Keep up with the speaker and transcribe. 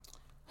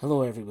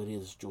Hello everybody,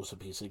 this is Joseph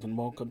Pesig and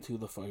welcome to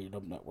the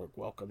FiredUp Network.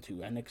 Welcome to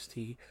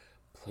NXT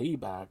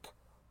Playback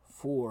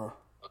for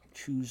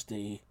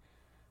Tuesday,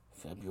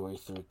 February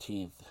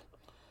 13th.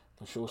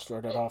 The show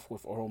started off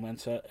with Oro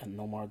Mensah and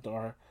Nomar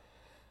Dar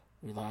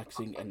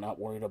relaxing and not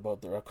worried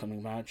about their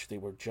upcoming match. They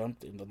were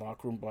jumped in the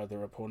locker room by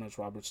their opponents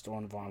Robert Stone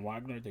and Von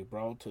Wagner. They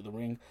brawled to the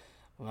ring.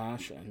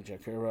 Lash and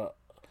Jakara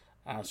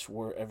asked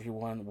where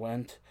everyone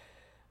went,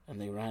 and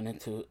they ran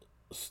into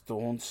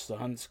Stone's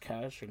sons,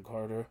 Cash and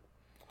Carter.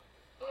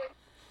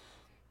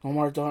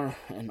 Nomar Dar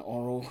and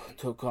Oro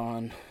took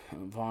on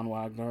Von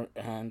Wagner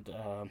and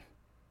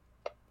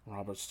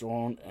Robert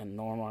Stone, and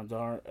Nomar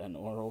Dar and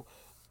Oro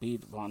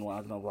beat Von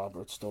Wagner,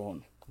 Robert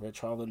Stone.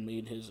 Rich Holland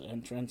made his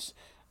entrance.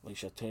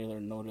 Alicia Taylor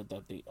noted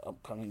that the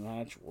upcoming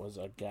match was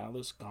a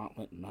Gallus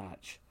Gauntlet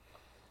match.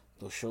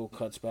 The show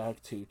cuts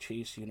back to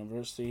Chase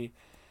University,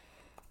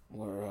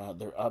 where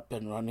they're up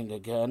and running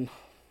again.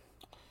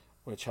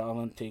 Rich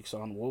Holland takes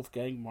on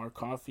Wolfgang, Mark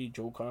Coffey,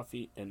 Joe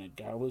Coffey in a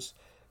Gallus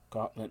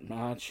Gauntlet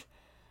match.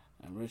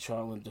 And Rich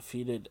Holland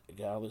defeated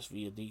Gallus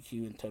via DQ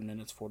in 10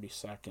 minutes 40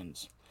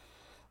 seconds.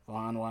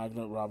 Von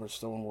Wagner, Robert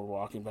Stone were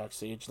walking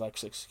backstage.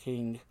 Lexus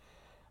King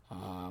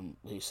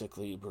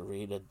basically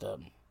berated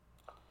them.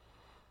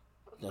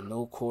 The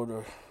No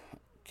Quarter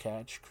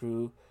Catch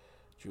crew,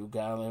 Drew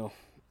Gallo,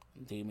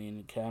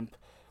 Damian Kemp,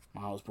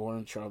 Miles Bourne,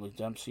 and Charlie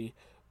Dempsey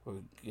were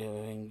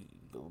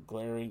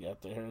glaring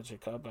at the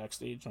Heritage Cup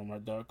backstage. Omar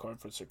Dar called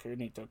for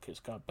security, took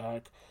his cup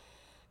back.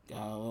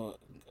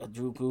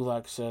 Drew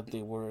Gulak said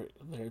they were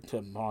there to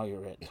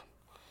admire it.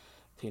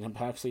 Tatum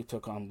Paxley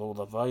took on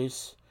Lola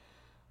Vice,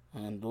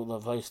 and Lola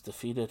Vice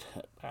defeated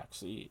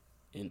Paxley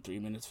in 3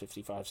 minutes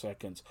 55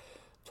 seconds.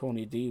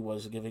 Tony D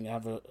was giving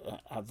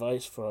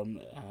advice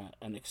from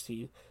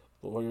NXT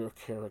lawyer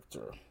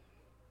character.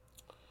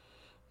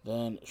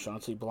 Then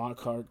Shotzi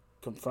Blackheart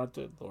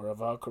confronted Laura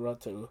Valkyra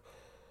to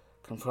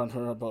confront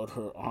her about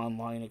her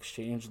online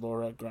exchange.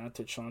 Laura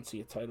granted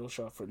Shotzi a title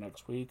shot for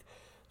next week.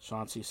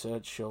 Shotzi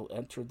said she'll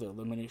enter the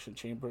Elimination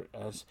Chamber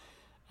as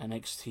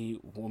NXT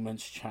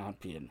Women's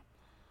Champion.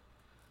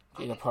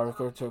 Jada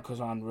Parker took us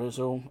on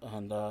Rizzo,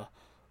 and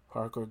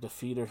Parker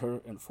defeated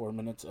her in 4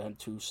 minutes and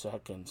 2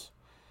 seconds.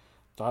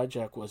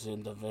 Dijak was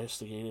in the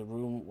investigative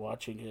room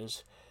watching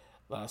his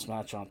last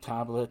match on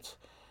tablet,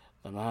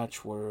 the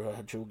match where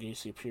Joe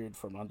Gacy appeared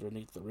from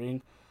underneath the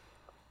ring.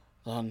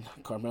 Then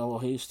Carmelo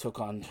Hayes took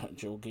on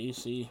Joe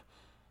Gacy,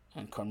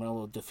 and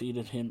Carmelo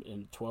defeated him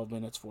in 12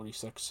 minutes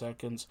 46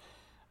 seconds.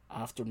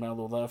 After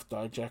Melo left,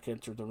 Dijak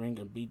entered the ring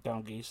and beat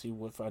down Gacy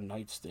with a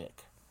nightstick.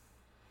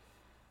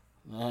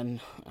 Then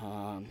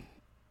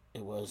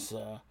it was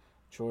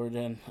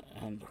Jordan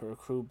and her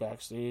crew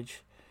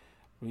backstage.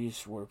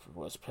 Reese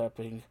was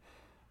prepping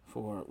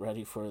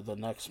ready for the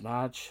next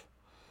match.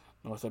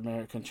 North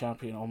American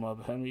champion Omar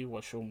Henry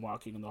was shown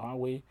walking in the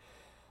hallway.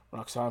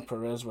 Roxanne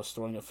Perez was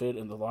throwing a fit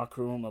in the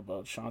locker room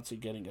about Shotzi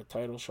getting a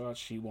title shot.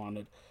 She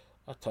wanted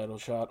a title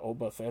shot.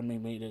 Oba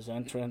Femi made his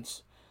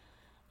entrance,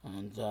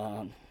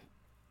 and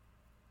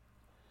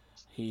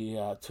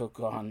he took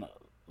on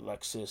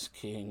Lexus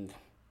King.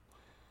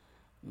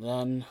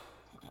 Then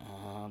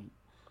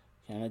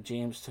Hannah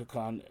James took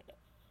on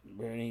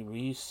Bernie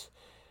Reese,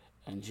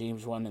 and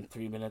James won in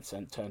 3 minutes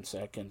and 10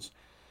 seconds.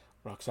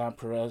 Roxanne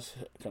Perez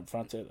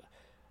confronted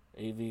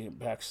Ava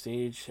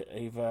backstage.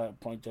 Ava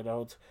pointed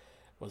out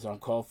was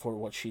uncalled for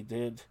what she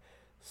did,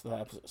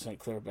 slapped St.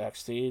 Clair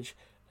backstage,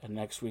 and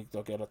next week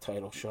they'll get a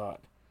title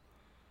shot.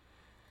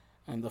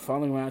 And the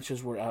following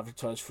matches were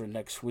advertised for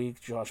next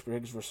week: Josh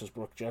Briggs versus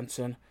Brooke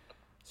Jensen,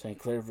 St.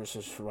 Clair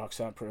versus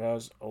Roxanne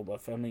Perez, Oba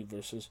Femi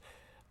versus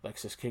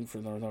Lexus King for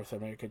the North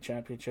American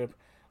Championship,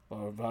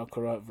 Laura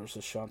Valkyra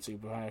versus Shotzi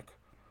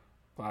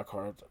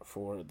Blackheart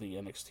for the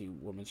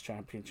NXT Women's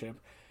Championship.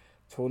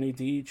 Tony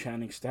D,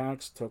 Channing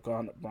Stacks took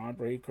on Braun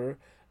Breaker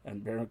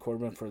and Baron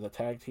Corbin for the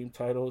tag team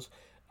titles,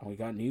 and we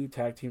got new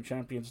tag team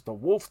champions. The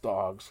Wolf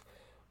Dogs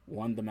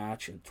won the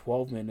match in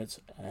 12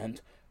 minutes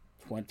and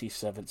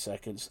 27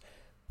 seconds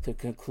to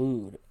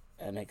conclude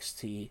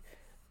NXT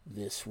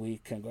this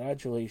week.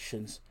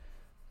 Congratulations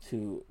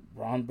to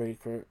Braun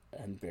Breaker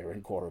and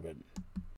Baron Corbin.